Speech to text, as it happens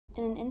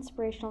In an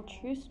inspirational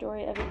true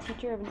story of a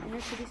teacher of an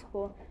inner-city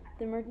school,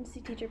 The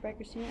Emergency Teacher by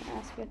Christina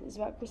Asquith is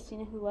about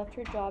Christina, who left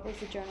her job as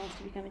a journalist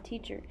to become a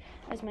teacher,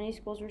 as many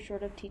schools were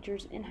short of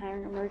teachers and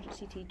hiring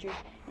emergency teachers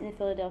in the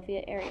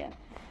Philadelphia area.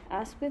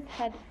 Asquith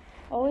had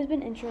always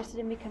been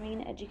interested in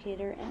becoming an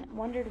educator and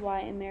wondered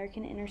why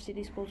American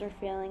inner-city schools are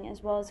failing,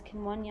 as well as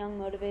can one young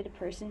motivated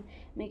person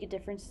make a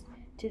difference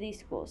to these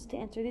schools. To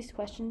answer these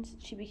questions,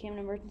 she became an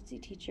emergency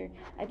teacher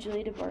at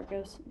Julia de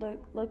Burgos,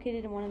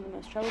 located in one of the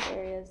most troubled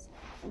areas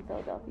in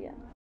Philadelphia.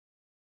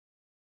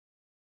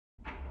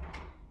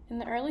 In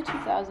the early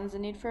 2000s, the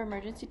need for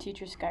emergency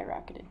teachers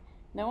skyrocketed.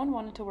 No one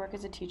wanted to work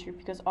as a teacher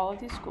because all of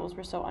these schools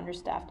were so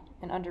understaffed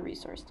and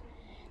under-resourced.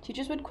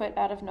 Teachers would quit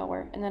out of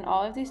nowhere, and then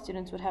all of these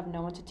students would have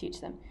no one to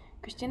teach them.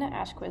 Christina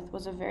Asquith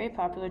was a very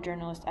popular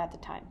journalist at the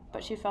time,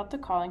 but she felt the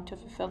calling to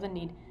fulfill the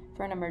need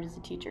for an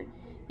emergency teacher,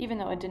 even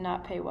though it did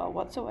not pay well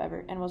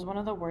whatsoever and was one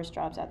of the worst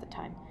jobs at the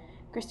time.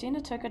 Christina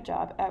took a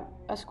job at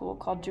a school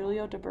called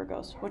Julia de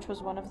Burgos, which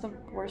was one of the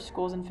worst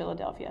schools in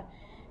Philadelphia.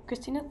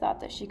 Christina thought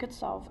that she could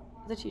solve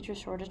the teacher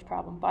shortage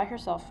problem by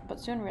herself, but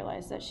soon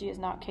realized that she is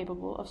not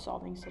capable of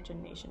solving such a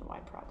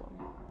nationwide problem.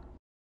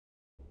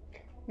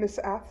 Miss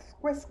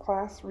Asquith's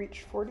class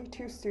reached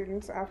 42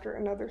 students after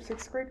another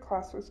 6th grade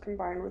class was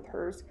combined with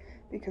hers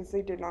because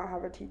they did not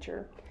have a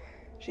teacher.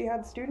 She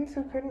had students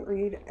who couldn't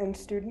read and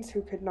students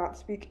who could not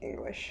speak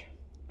English.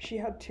 She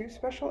had 2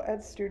 special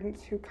ed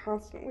students who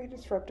constantly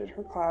disrupted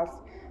her class,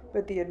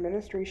 but the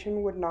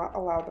administration would not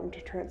allow them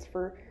to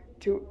transfer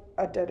to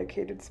a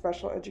dedicated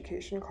special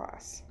education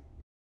class.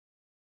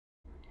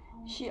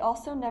 She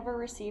also never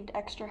received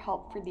extra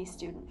help for these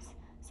students.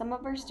 Some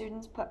of her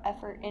students put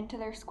effort into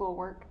their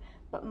schoolwork,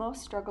 but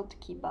most struggled to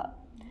keep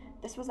up.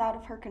 This was out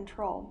of her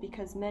control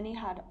because many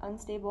had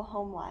unstable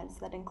home lives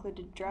that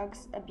included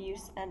drugs,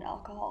 abuse, and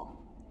alcohol.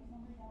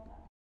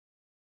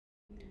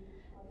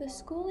 The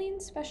schooling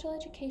special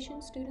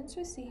education students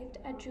received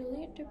at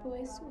Juliette Du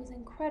Bois was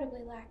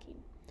incredibly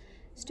lacking.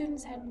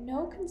 Students had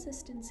no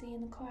consistency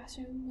in the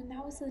classroom when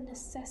that was a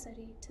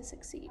necessity to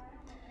succeed.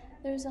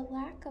 There was a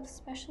lack of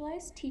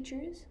specialized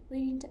teachers,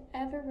 leading to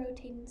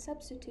ever-rotating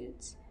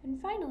substitutes, and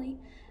finally,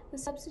 the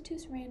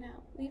substitutes ran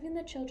out, leaving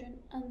the children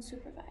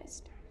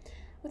unsupervised.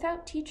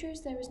 Without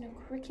teachers, there was no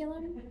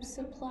curriculum,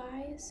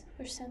 supplies,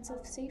 or sense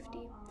of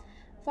safety.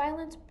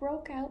 Violence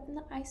broke out in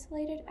the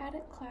isolated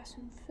attic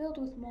classroom filled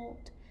with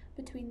mold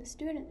between the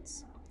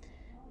students.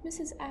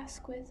 Mrs.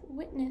 Asquith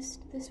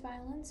witnessed this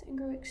violence and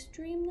grew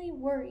extremely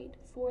worried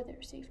for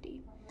their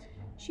safety.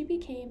 She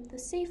became the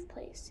safe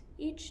place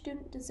each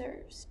student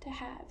deserves to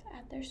have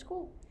at their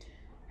school.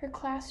 Her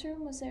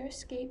classroom was their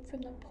escape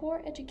from the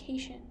poor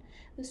education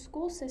the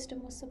school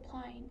system was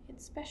supplying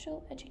its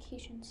special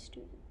education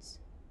students.